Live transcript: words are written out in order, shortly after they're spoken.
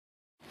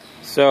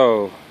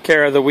So,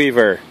 Kara the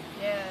Weaver.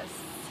 Yes.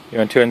 You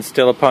want to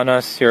instill upon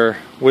us your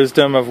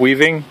wisdom of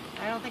weaving?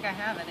 I don't think I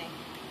have any.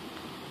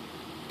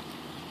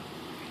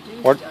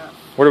 What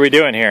are we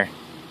doing here?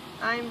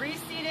 I'm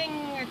reseating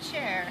a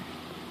chair.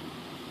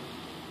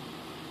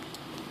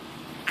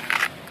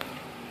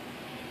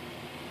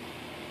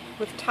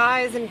 With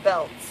ties and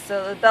belts.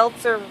 So the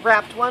belts are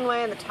wrapped one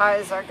way and the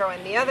ties are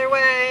going the other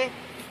way.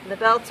 And the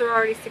belts are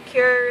already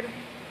secured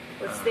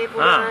with staple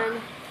gun.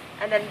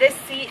 And then this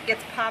seat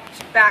gets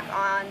popped back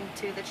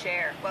onto the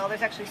chair. Well,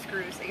 there's actually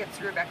screws. It gets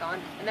screwed back on.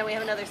 And then we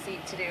have another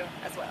seat to do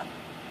as well.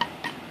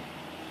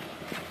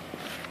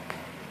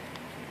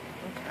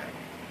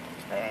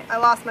 Okay. I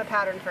lost my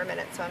pattern for a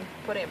minute, so I'm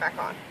putting it back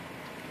on.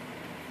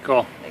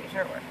 Cool. Making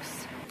sure it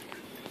works.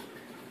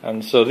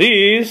 And so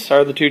these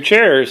are the two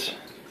chairs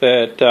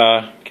that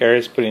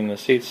Kara's putting the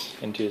seats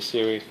into.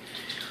 So we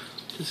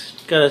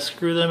just gotta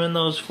screw them in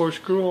those 4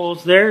 screw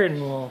holes there,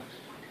 and we'll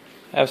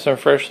have some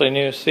freshly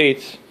new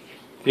seats.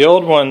 The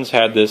old ones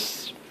had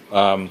this,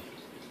 I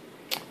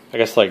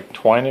guess like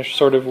twine-ish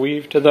sort of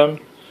weave to them.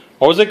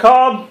 What was it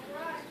called?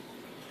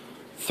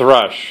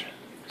 Thrush.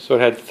 So it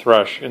had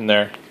thrush in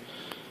there.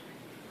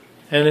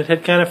 And it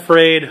had kind of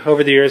frayed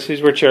over the years.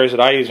 These were chairs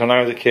that I used when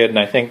I was a kid, and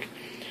I think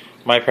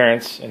my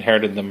parents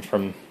inherited them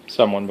from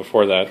someone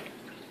before that.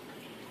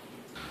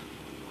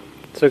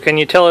 So can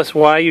you tell us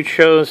why you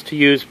chose to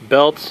use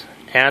belts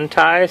and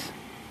ties?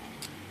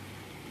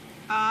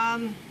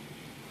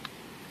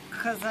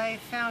 Because I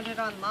found it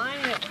online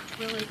and it looked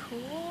really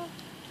cool.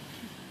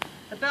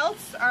 The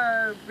belts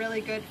are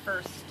really good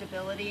for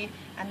stability,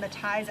 and the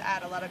ties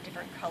add a lot of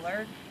different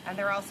color, and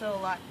they're also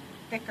a lot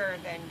thicker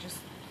than just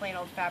plain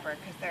old fabric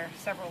because there are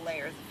several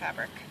layers of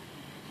fabric.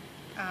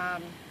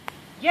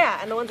 Yeah,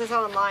 and the ones I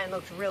saw online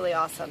looked really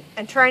awesome.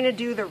 And trying to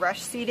do the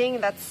rush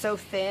seating that's so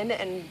thin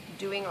and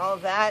doing all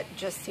of that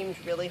just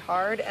seems really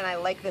hard, and I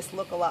like this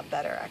look a lot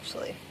better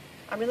actually.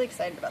 I'm really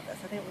excited about this.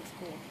 I think it looks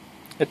cool.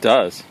 It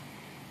does.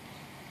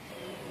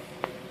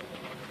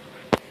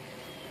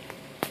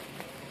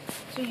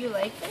 So you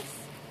like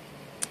this?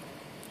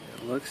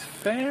 It looks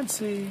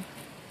fancy.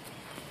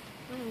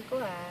 I'm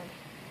glad.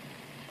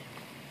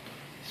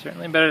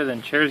 Certainly better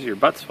than chairs your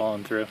butt's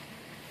falling through.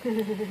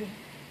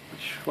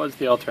 Which was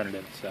the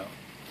alternative, so.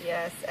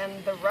 Yes,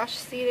 and the rush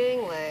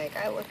seating, like,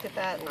 I looked at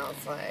that and I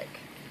was like,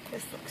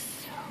 this looks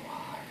so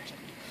hard.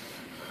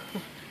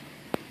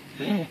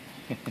 It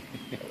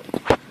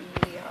looks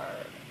really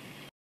hard.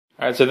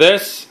 Alright, so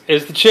this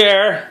is the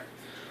chair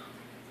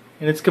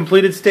in its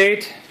completed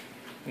state.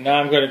 And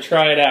now I'm going to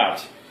try it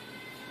out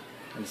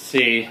and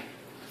see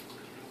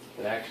if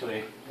it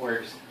actually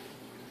works.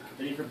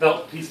 Ready for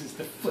belt pieces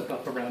to flip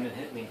up around and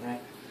hit me,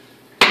 right?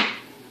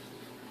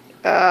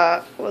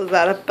 Was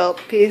that a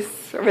belt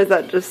piece, or was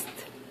that just...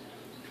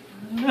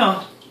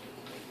 No.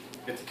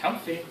 It's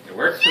comfy. It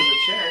works for the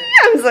chair.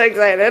 I'm so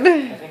excited. I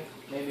think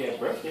maybe I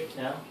broke it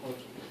now. We'll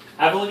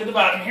have a look at the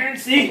bottom here and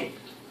see.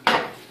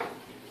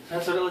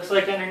 That's what it looks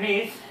like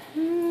underneath.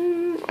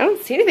 I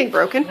don't see anything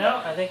broken.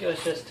 No, I think it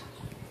was just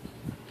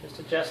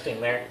adjusting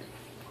there.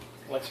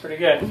 Looks pretty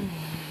good.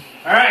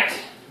 Alright,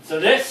 so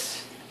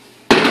this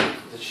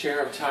is a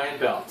chair of tie and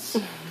belts.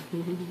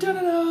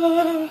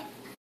 Da-da-da!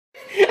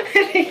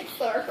 I think it's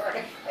still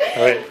recording.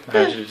 Oh, wait,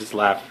 I should just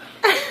laugh.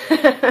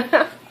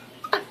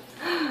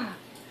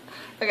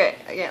 Okay,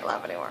 I can't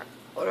laugh anymore.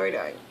 What are we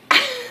doing?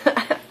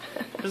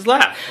 Just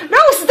laugh. No,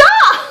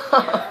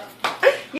 stop!